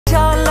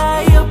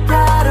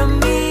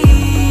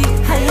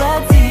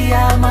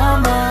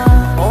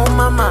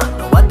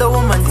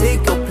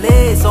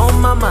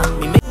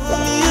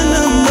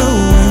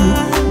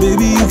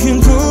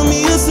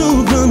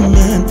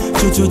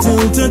Hey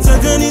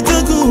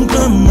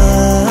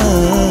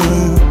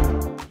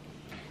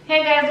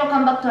guys,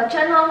 welcome back to our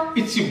channel.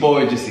 It's your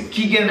boy Jesse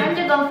Keegan and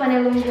your girl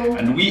Fanny&jessy.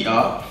 And we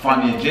are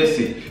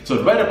Fanny&jessy.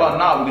 So right about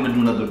now we're gonna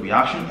do another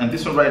reaction, and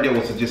this one right there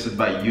was suggested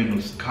by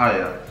Yunus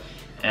Kaya,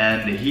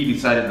 and he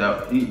decided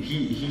that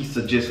he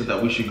suggested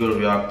that we should go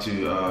react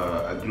to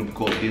a group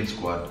called Deen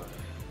Squad.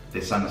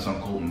 They sang a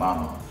song called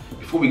Mama.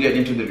 Before we get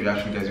into the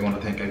reaction, guys, we want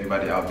to thank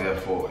everybody out there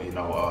for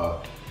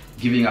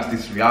giving us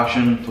this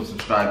reaction, for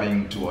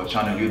subscribing to our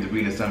channel. You're the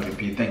realest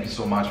MVP. Thank you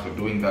so much for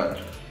doing that.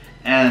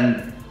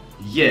 And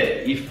yeah,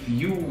 if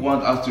you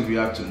want us to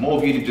react to more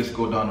videos, just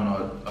go down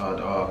on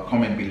our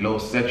comment below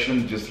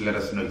section. Just let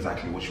us know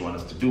exactly what you want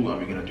us to do, and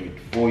we're gonna do it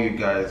for you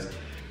guys.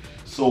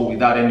 So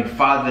without any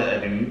further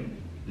ado,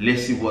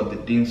 let's see what the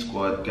Deen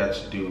Squad got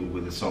to do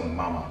with the song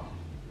Mama.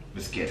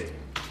 Let's get it.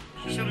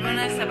 شو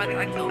بمناسبة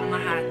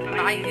الأمهات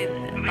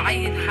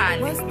بعيد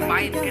حالي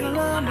بعيد كل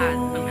الأمهات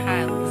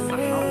بالخير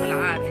والصحة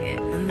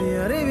والعافية.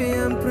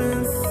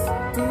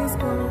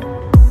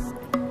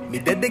 Me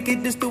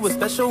dedicate this to a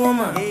special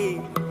woman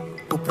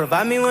who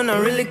provide me when I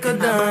really could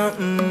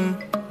done.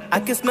 I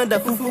can smell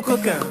that fufu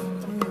cooking.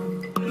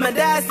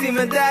 Madassi,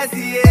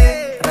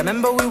 yeah.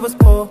 Remember we was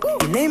poor.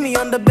 You named me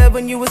on the bed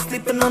when you were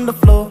sleeping on the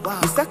floor.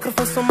 You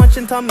sacrificed so much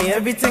and taught me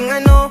everything I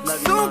know.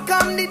 Soon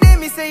come the day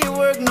me say you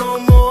work no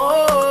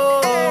more.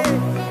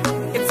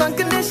 It's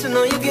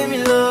unconditional, you give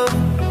me love.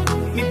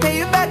 Me pay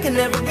you back and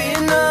never be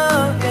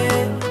enough.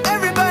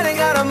 Everybody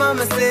got a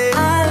mama say I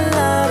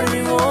love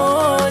you,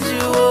 want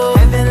you.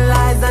 Heaven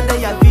lies under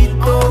your feet,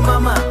 oh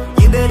mama.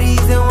 You the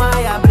reason why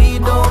I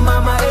breathe, oh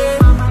mama.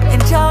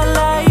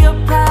 Inshallah, you're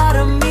proud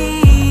of me.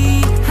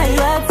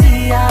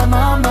 Hayati, ya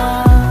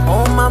mama.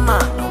 Oh mama,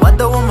 no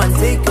other woman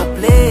take your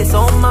place.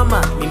 Oh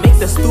mama, me make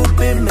the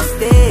stupid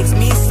mistakes.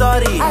 Me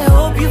sorry, I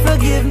hope you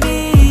forgive me.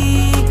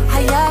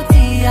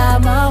 Hayati, ya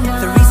mama.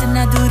 The reason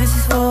I do this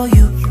is for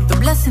you. The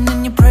blessing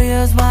in your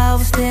prayers while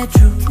we stay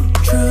true.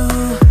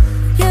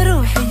 Ya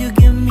ruhi, you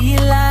give me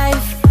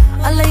life.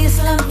 Allah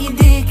yaslam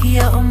ideki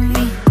ya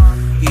ummi.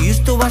 You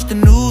used to watch the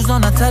news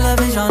on a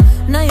television.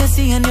 Now you're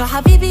seeing your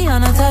habibi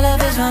on a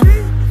television.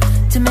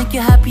 To make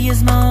you happy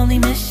is my only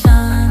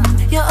mission.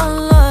 Ya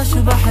Allah,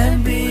 shu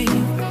bahabbi.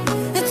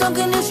 It's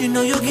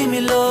unconditional, you give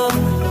me love.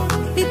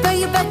 We pay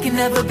you back and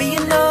never be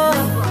enough.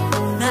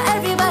 Now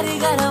everybody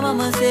got a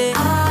mama say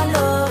I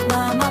love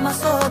my mama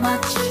so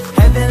much.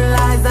 Heaven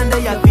lies under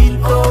your feet,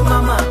 oh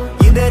mama.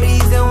 You the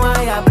reason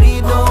why I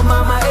breathe, oh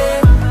mama.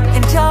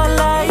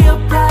 Inshallah,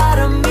 you're proud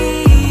of me.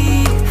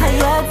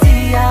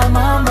 Hayati, ya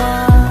mama.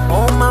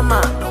 Oh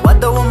mama, no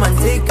other woman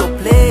take your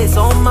place.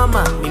 Oh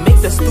mama, we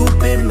make the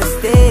stupid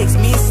mistakes.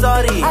 Me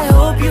sorry, I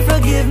hope you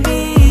forgive me.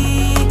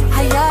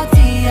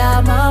 Hayati,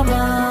 ya mama.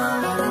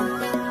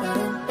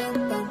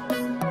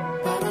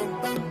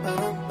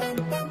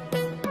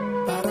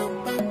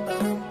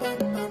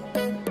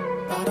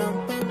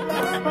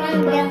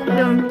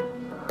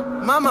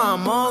 Mama,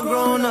 I'm all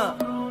grown up.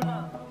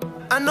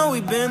 I know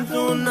we've been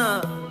through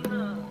enough.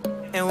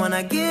 And when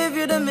I give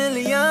you the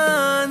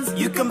millions,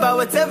 you can buy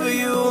whatever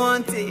you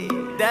want.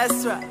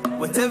 That's right,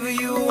 whatever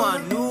you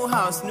want. New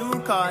house, new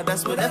car,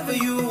 that's whatever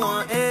you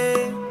want.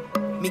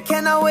 Me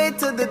cannot wait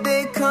till the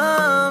day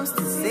comes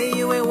to say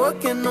you ain't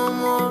working no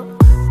more.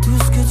 Tout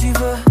ce que tu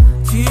veux,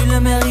 tu le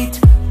mérites.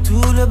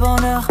 Tout le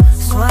bonheur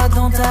soit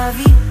dans ta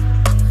vie.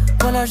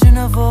 Voilà, je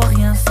ne vaux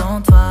rien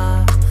sans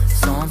toi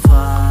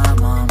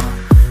maman.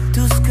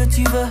 Tout ce que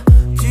tu veux,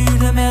 tu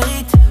le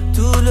mérites.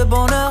 Tout le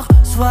bonheur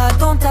soit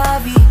dans ta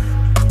vie.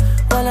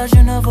 Voilà, je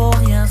ne vaux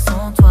rien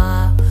sans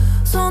toi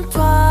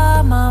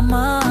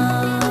maman.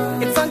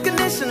 It's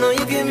unconditional,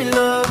 you give me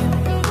love.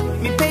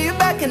 Me pay you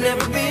back and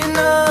never be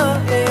enough.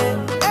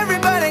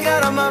 Everybody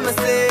got a mama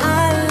say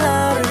I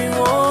love you,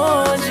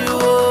 want you.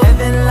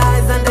 Heaven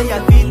lies under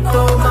your feet,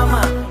 oh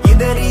mama. You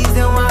the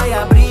reason why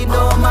I breathe,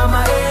 oh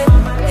mama.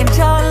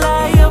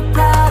 Inshallah, you're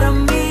proud of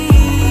me.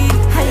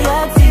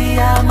 Hayati,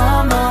 ya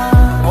mama.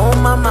 Oh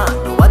mama,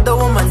 no other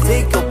woman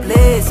take your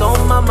place. Oh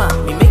mama,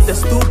 we make the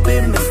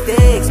stupid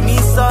mistakes. Me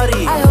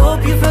sorry, I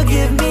hope you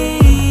forgive me.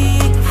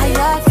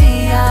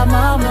 Hayati, ya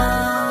mama.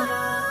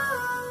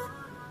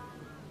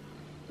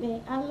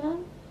 May Allah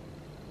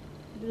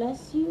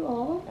bless you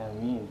all.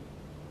 Ameen.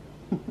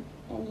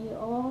 And you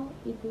all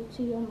be good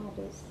to your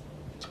mothers.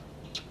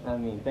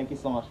 Ameen. Thank you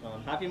so much,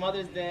 Mom. Happy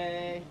Mother's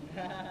Day.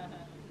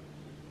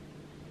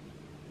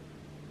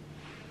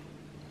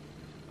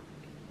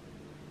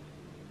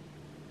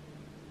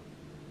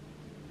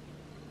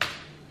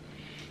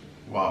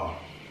 Wow,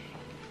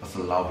 that's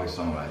a lovely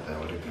song right there.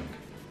 What do you think?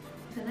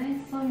 It's a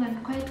nice song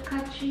and quite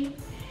catchy.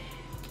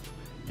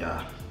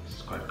 Yeah,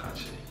 it's quite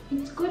catchy.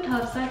 It's good to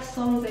have such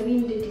songs. I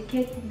mean,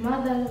 dedicate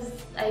mothers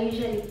are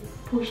usually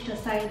pushed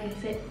aside. I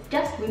said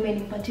just women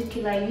in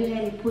particular are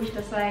usually pushed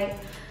aside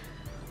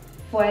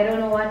for I don't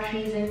know what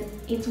reason.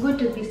 It's good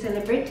to be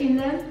celebrating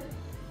them.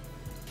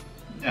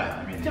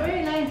 Yeah, I mean, it's a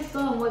very nice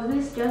song. Was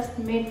this just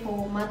made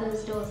for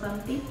Mother's Day or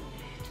something?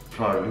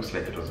 Probably looks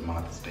like it was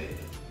Mother's Day.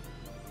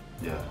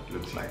 Yeah,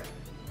 looks like.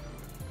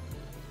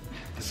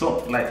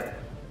 So like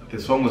The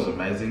song was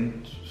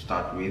amazing to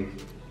start with.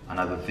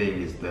 Another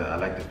thing is I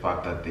like the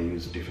fact that they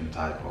use different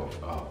type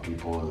of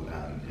people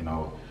and, you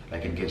know,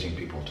 like engaging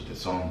people to the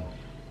song.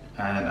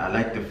 And I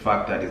like the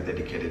fact that it's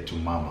dedicated to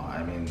mama.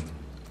 I mean,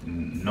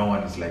 no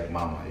one is like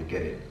mama, you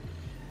get it.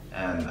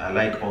 And I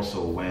like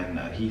also when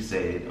he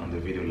said on the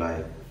video,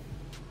 like,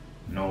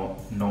 no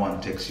one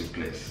takes your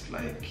place.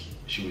 Like,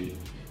 she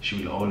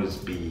will always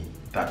be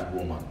that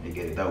woman, you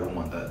get it, that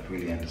woman that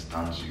really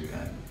understands you.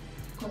 And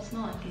of course,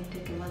 no one can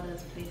take a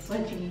mother's place.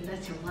 What do you mean?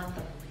 That's your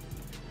mother.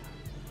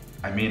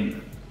 I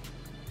mean,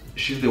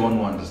 she's the one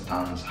who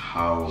understands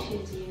how.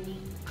 She's unique.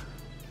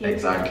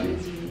 Exactly.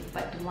 She's unique,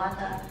 but the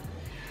mother,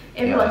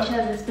 everyone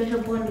shares a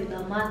special bond with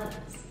their mothers.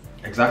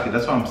 Exactly,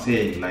 that's what I'm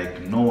saying.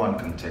 Like, no one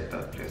can take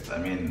that place. I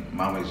mean,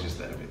 mama is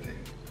just everything.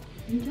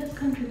 You just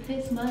can't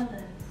replace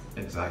mothers.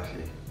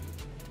 Exactly.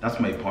 That's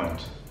my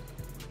point.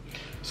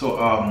 So,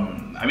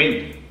 I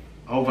mean,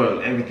 overall,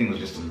 everything was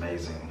just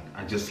amazing.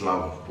 I just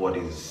love what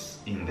is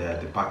in there.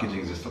 The packaging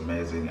is just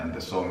amazing, and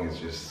the song is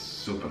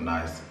just super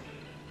nice.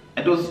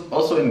 And it was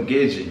also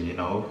engaging, you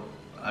know.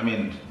 I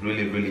mean,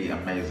 really, really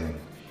amazing.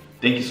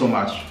 Thank you so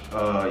much,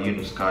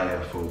 yon,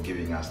 for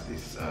giving us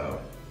this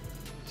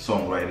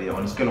song right here.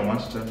 On a scale of 1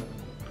 to 10,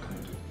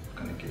 what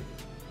can I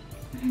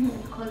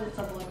give? Because it's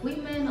about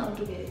women, I'll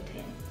give it a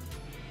 10.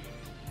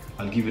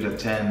 I'll give it a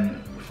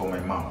 10 for my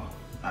mom.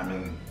 I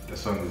mean, the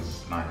song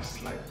is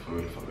nice, like, for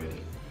real, for real.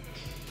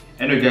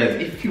 Anyway guys,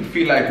 if you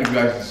feel like we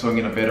react to the song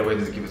in a better way,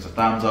 just give us a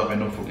thumbs up,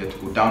 and don't forget to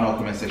go down our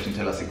comment section,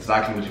 tell us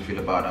exactly what you feel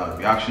about our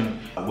reaction.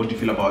 What do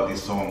you feel about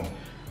this song,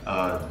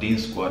 Deen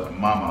Squad,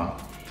 Mama?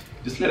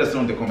 Just let us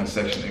know in the comment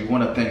section. We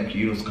want to thank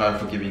yon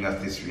for giving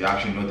us this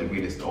reaction, not the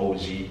realest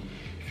OG.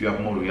 If you have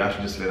more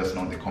reaction, just let us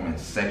know in the comment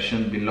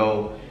section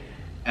below.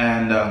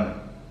 And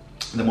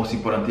the most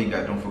important thing,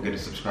 guys, don't forget to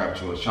subscribe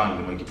to our channel.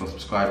 The more you keep on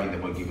subscribing, the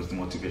more you give us the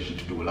motivation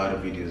to do a lot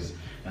of videos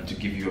and to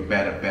give you a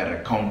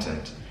better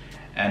content.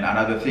 And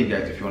another thing,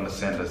 guys, if you want to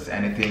send us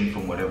anything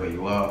from wherever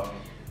you are,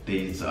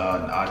 there's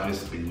an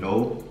address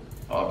below.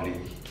 Probably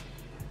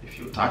if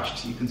you're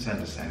touched, you can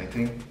send us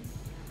anything.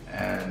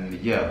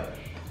 And yeah,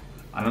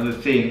 another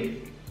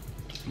thing,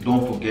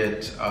 don't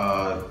forget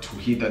to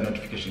hit that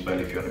notification bell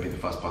if you want to be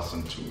the first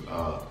person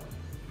to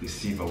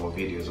receive our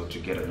videos or to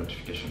get a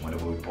notification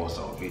whenever we post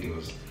our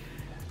videos.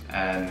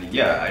 And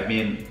yeah, I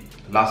mean,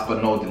 last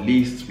but not the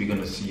least, we're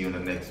gonna see you in the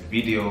next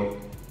video,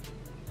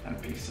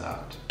 and peace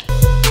out.